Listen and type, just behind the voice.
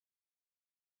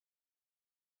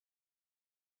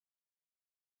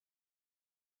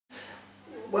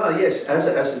Well, yes, as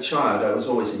a child I was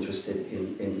always interested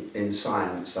in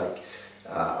science. Like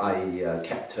I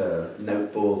kept a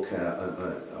notebook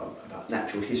about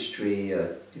natural history,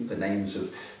 the names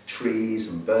of trees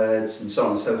and birds and so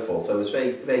on and so forth. I was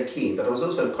very keen, but I was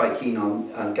also quite keen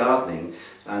on gardening,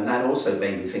 and that also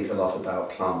made me think a lot about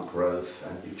plant growth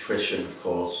and nutrition, of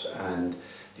course, and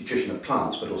nutrition of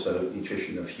plants, but also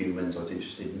nutrition of humans. I was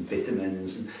interested in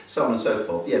vitamins and so on and so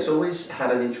forth. Yes, always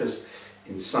had an interest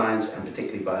in science and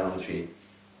particularly biology.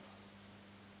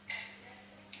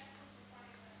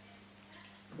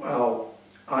 Well,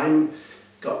 I'm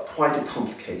got quite a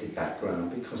complicated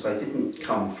background because I didn't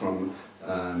come from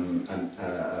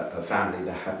a family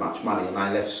that had much money, and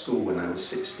I left school when I was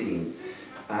 16,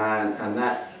 and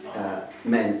that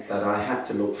meant that I had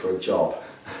to look for a job.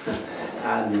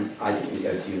 And I didn't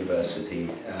go to university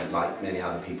like many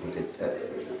other people did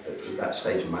at that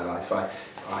stage of my life.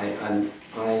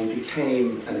 I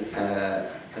became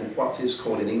what is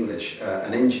called in English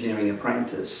an engineering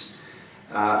apprentice,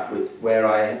 where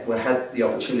I had the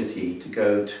opportunity to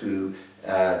go to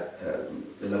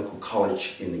the local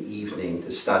college in the evening to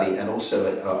study, and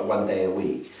also one day a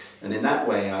week. And in that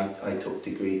way I took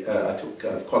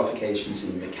qualifications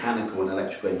in mechanical and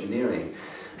electrical engineering.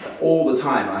 All the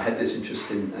time I had this interest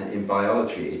in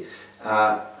biology.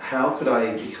 How could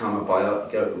I become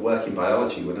work in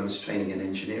biology when I was training in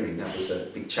engineering? That was a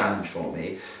big challenge for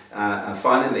me. And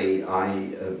finally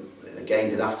I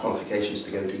gained enough qualifications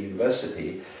to go to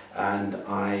university, and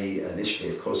initially,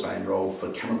 of course, I enrolled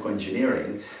for chemical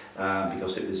engineering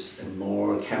because it was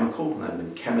more chemical,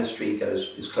 and chemistry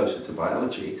is closer to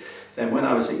biology. Then when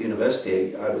I was at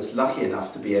university, I was lucky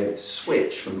enough to be able to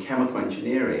switch from chemical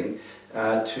engineering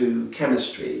to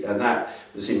chemistry, and that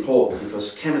was important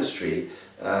because chemistry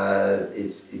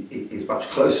is much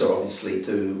closer, obviously,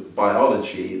 to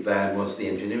biology than was the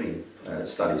engineering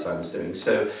studies I was doing.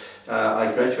 So I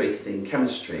graduated in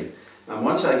chemistry, and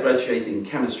once I graduated in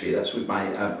chemistry, that's with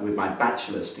my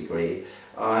bachelor's degree,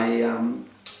 I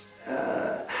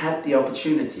had the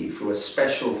opportunity through a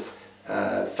special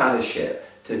fellowship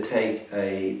to take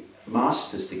a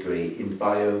master's degree in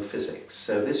biophysics.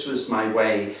 So this was my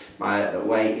way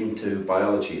into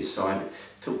biology. So I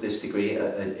took this degree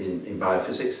in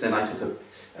biophysics. Then I took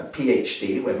a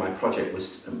PhD where my project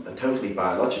was totally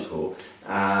biological,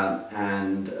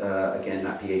 and again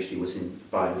that PhD was in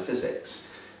biophysics.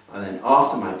 And then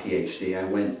after my PhD I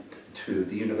went to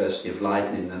the University of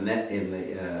Leiden in the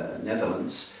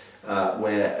Netherlands,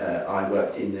 where I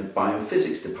worked in the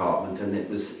biophysics department, and it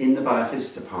was in the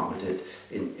biophysics department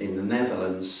in the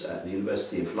Netherlands at the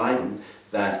University of Leiden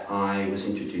that I was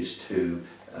introduced to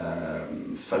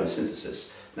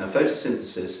photosynthesis. Now,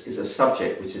 photosynthesis is a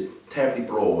subject which is terribly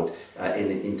broad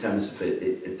in terms of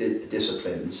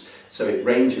disciplines. So it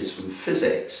ranges from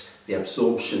physics, the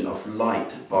absorption of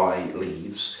light by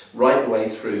leaves, right the way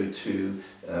through to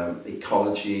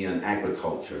ecology and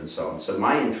agriculture and so on. So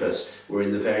my interests were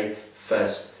in the very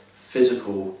first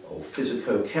physical or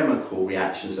physico-chemical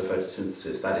reactions of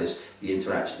photosynthesis, that is, the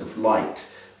interaction of light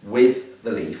with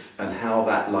the leaf and how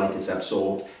that light is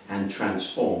absorbed and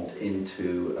transformed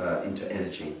into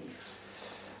energy.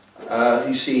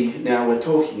 You see, now we're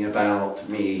talking about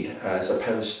me as a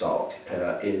postdoc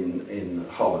in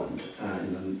Holland,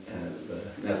 in the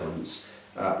Netherlands,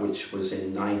 which was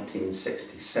in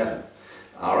 1967.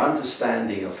 Our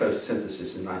understanding of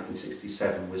photosynthesis in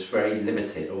 1967 was very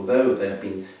limited. Although there have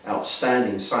been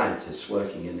outstanding scientists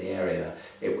working in the area,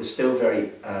 it was still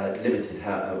very limited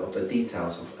of the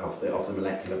details of the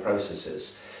molecular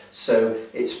processes. So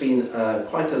it's been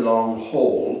quite a long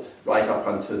haul, right up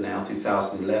until now,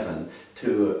 2011,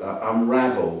 to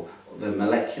unravel the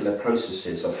molecular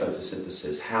processes of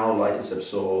photosynthesis, how light is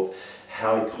absorbed,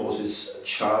 how it causes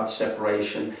charge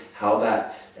separation, how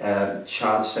that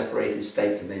charge separated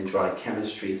state can then drive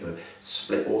chemistry to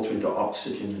split water into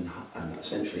oxygen and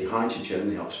essentially hydrogen.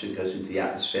 The oxygen goes into the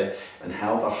atmosphere, and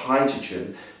how the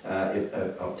hydrogen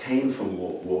obtained from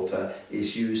water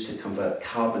is used to convert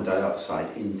carbon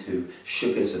dioxide into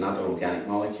sugars and other organic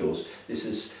molecules. This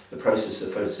is the process of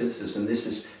photosynthesis, and this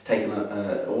has taken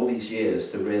all these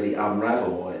years to really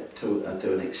unravel it to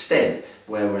an extent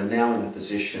where we're now in a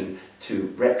position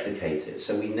to replicate it.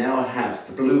 So we now have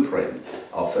the blueprint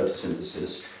of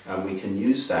photosynthesis, and we can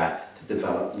use that to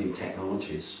develop new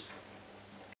technologies.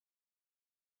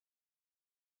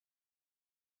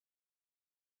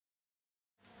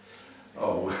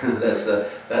 Oh,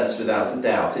 that's without a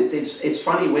doubt. It's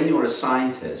funny when you're a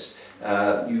scientist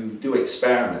you do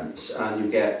experiments and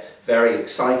you get very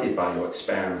excited by your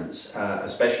experiments,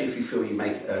 especially if you feel you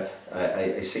make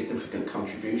a significant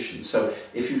contribution. So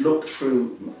if you look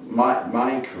through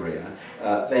my career,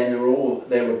 then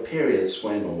there were periods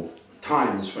when, or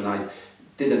times when I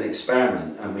did an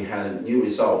experiment and we had new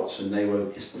results and they were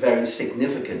very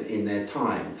significant in their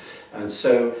time. And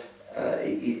so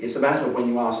it's a matter of when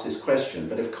you ask this question,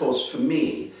 but of course for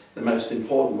me the most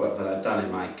important work that I've done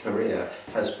in my career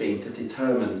has been to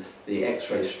determine the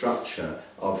X-ray structure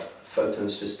of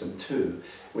photosystem 2,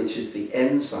 which is the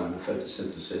enzyme of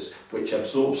photosynthesis which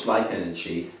absorbs light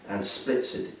energy and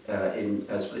splits it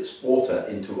splits water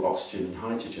into oxygen and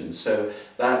hydrogen. So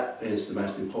that is the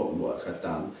most important work I've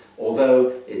done.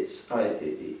 Although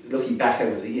looking back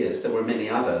over the years, there were many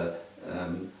other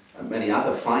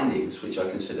findings which I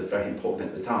considered very important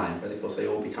at the time, but of course they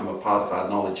all become a part of our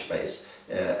knowledge base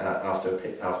after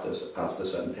a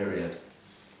certain period.